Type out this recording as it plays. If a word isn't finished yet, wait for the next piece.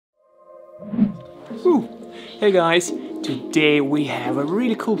Woo. Hey guys, today we have a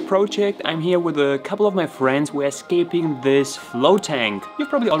really cool project. I'm here with a couple of my friends. We're scaping this float tank. You've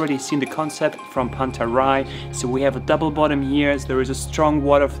probably already seen the concept from Panta Rhei. So we have a double bottom here, so there is a strong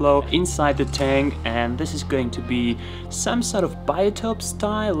water flow inside the tank, and this is going to be some sort of biotope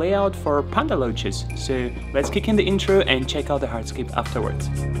style layout for panda loaches. So let's kick in the intro and check out the hardscape afterwards.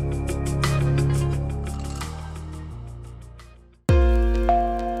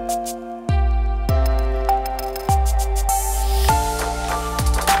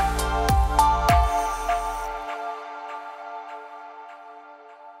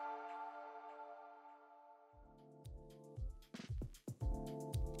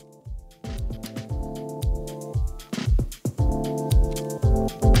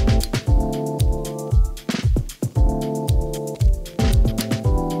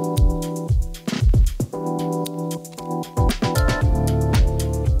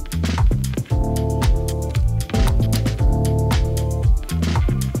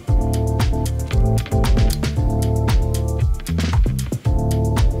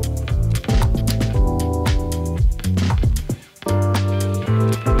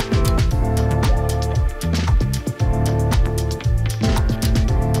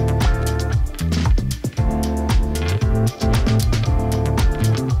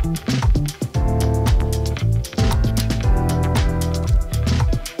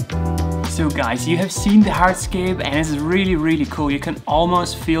 So guys, you have seen the hardscape and it's really cool. You can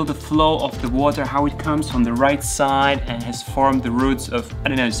almost feel the flow of the water, how it comes from the right side and has formed the roots of, I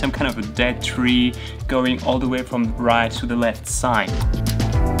don't know, some kind of a dead tree going all the way from the right to the left side.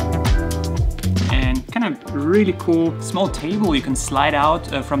 And kind of really cool small table you can slide out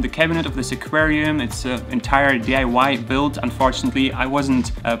from the cabinet of this aquarium. It's an entire DIY build. Unfortunately, I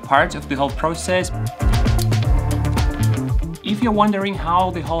wasn't part of the whole process. If you're wondering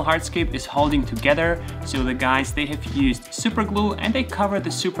how the whole hardscape is holding together, so the guys, they have used super glue and they cover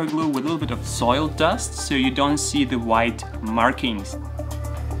the super glue with a little bit of soil dust so you don't see the white markings.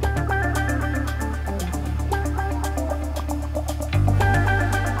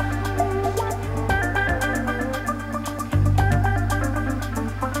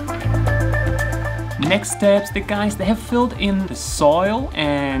 Next steps, the guys, they have filled in the soil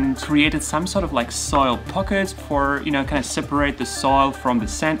and created some sort of like soil pockets for, you know, kind of separate the soil from the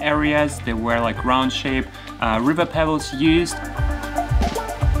sand areas. They were like round shape river pebbles used.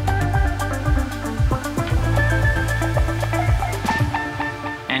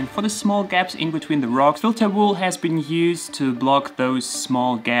 And for the small gaps in between the rocks, filter wool has been used to block those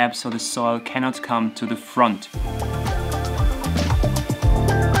small gaps so the soil cannot come to the front.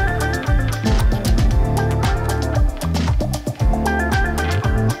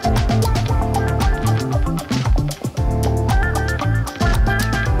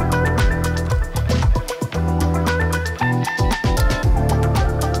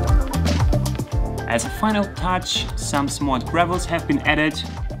 As a final touch, some smart gravels have been added.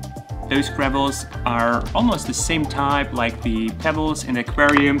 Those gravels are almost the same type like the pebbles in the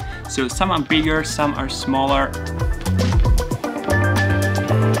aquarium, so some are bigger, some are smaller.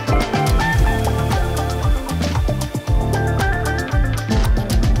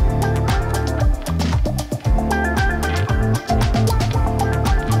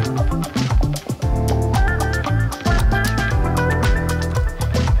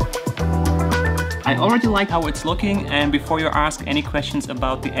 I already like how it's looking, and before you ask any questions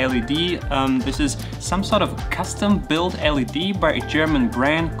about the LED, this is some sort of custom built LED by a German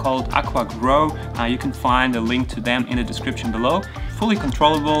brand called Aquascape. You can find a link to them in the description below. Fully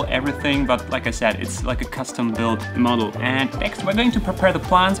controllable, everything, but like I said, it's like a custom built model. And next we're going to prepare the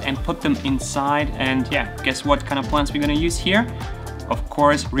plants and put them inside, and yeah, guess what kind of plants we're gonna use here? Of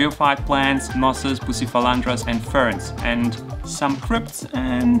course, rheophyte plants, mosses, bucephalandras and ferns, and some crypts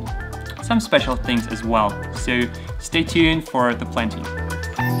and some special things as well. So stay tuned for the planting.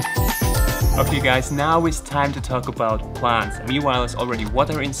 Okay guys, now it's time to talk about plants. Meanwhile, there's already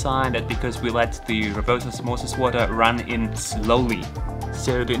water inside, that's because we let the reverse osmosis water run in slowly.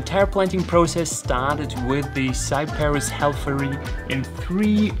 So the entire planting process started with the Cyperus helferi in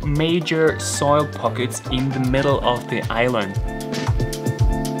 3 major soil pockets in the middle of the island.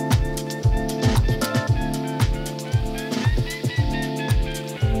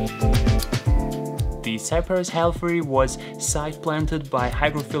 The Cyperus helferi was side planted by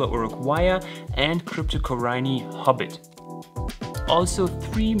Hygrophila uruguaya and Cryptocorini hobbit. Also,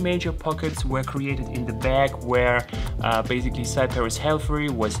 3 major pockets were created in the bag where basically Cyperus helferi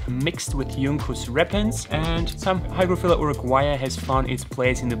was mixed with Juncus repens, and some Hygrophila uruguaya has found its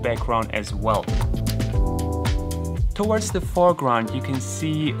place in the background as well. Towards the foreground you can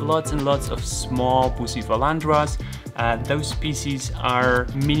see lots and lots of small Bucephalandras. Those species are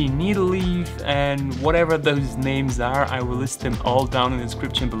mini needleleaf and whatever those names are, I will list them all down in the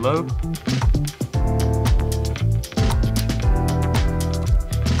description below.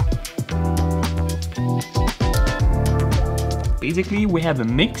 Basically, we have a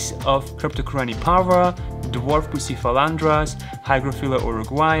mix of Cryptocorini parva, dwarf Bucephalandras, Hygrophila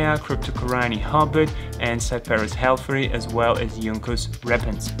uruguaya, Cryptocorini hobbit, and Cyperus helferi, as well as Juncus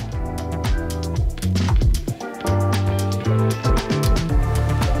repens.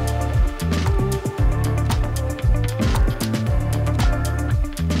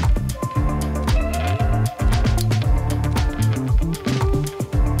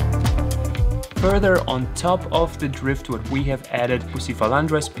 Further on top of the driftwood we have added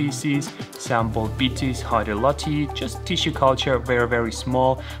Bucephalandra species, some Bolbitis hardelotti, just tissue culture, very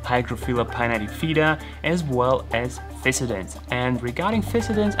small, Hygrophila pinnatifida, as well as Physidens. And regarding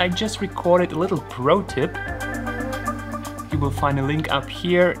Physidens, I just recorded a little pro tip. You will find a link up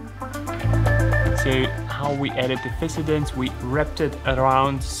here. So how we added the Physidens, we wrapped it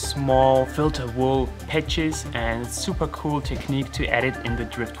around small filter wool patches, and it's super cool technique to add it in the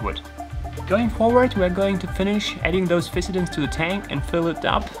driftwood. Going forward, we're going to finish adding those Physidens to the tank and fill it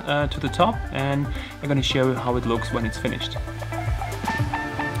up to the top, and I'm going to show you how it looks when it's finished.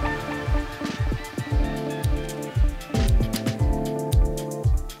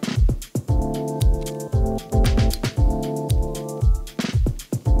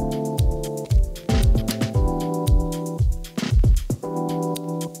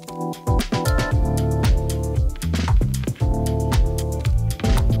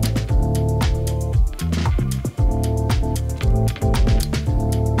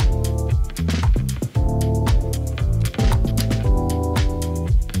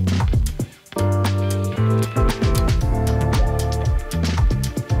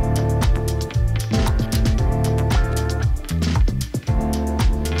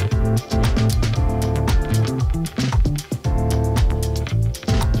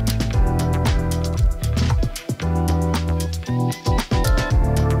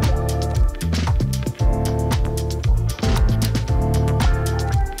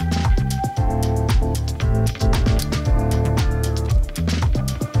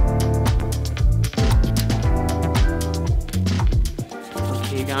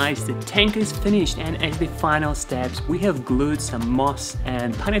 Guys, the tank is finished, and as the final steps we have glued some moss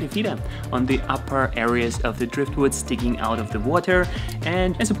and pinnatifida on the upper areas of the driftwood sticking out of the water.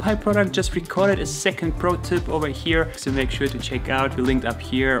 And as a byproduct, just recorded a second pro tip over here, so make sure to check out, the link up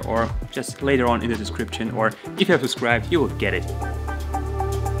here or just later on in the description, or if you have subscribed you will get it.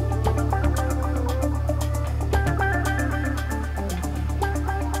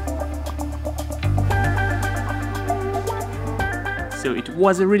 So it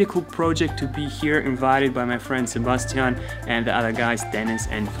was a really cool project to be here, invited by my friend Sebastian and the other guys, Dennis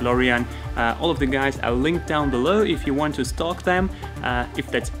and Florian. All of the guys are linked down below if you want to stalk them, if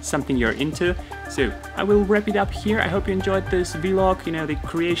that's something you're into. So I will wrap it up here. I hope you enjoyed this vlog, you know, the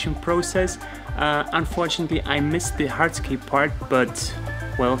creation process. Unfortunately, I missed the hardscape part, but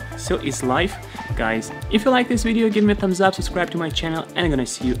well, so is life. Guys, if you like this video, give me a thumbs up, subscribe to my channel, and I'm gonna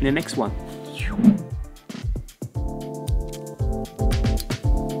see you in the next one.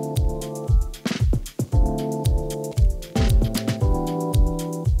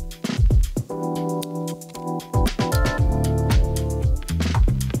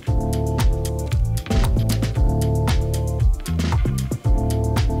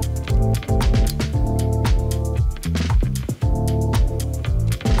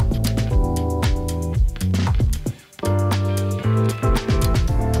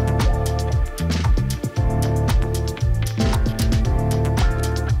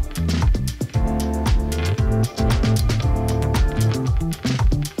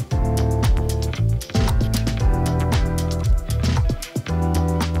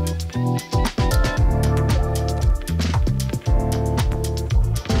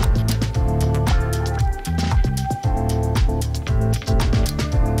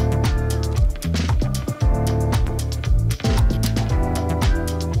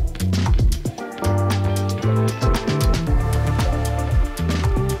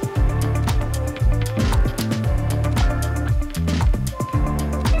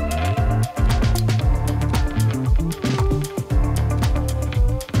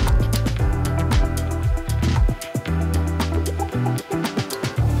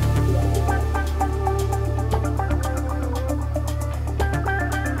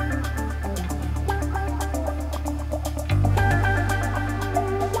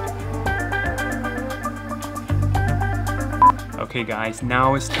 guys,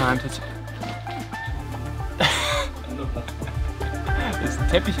 now it's time to... Ist ein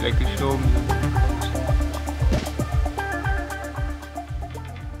Teppich weggeschoben.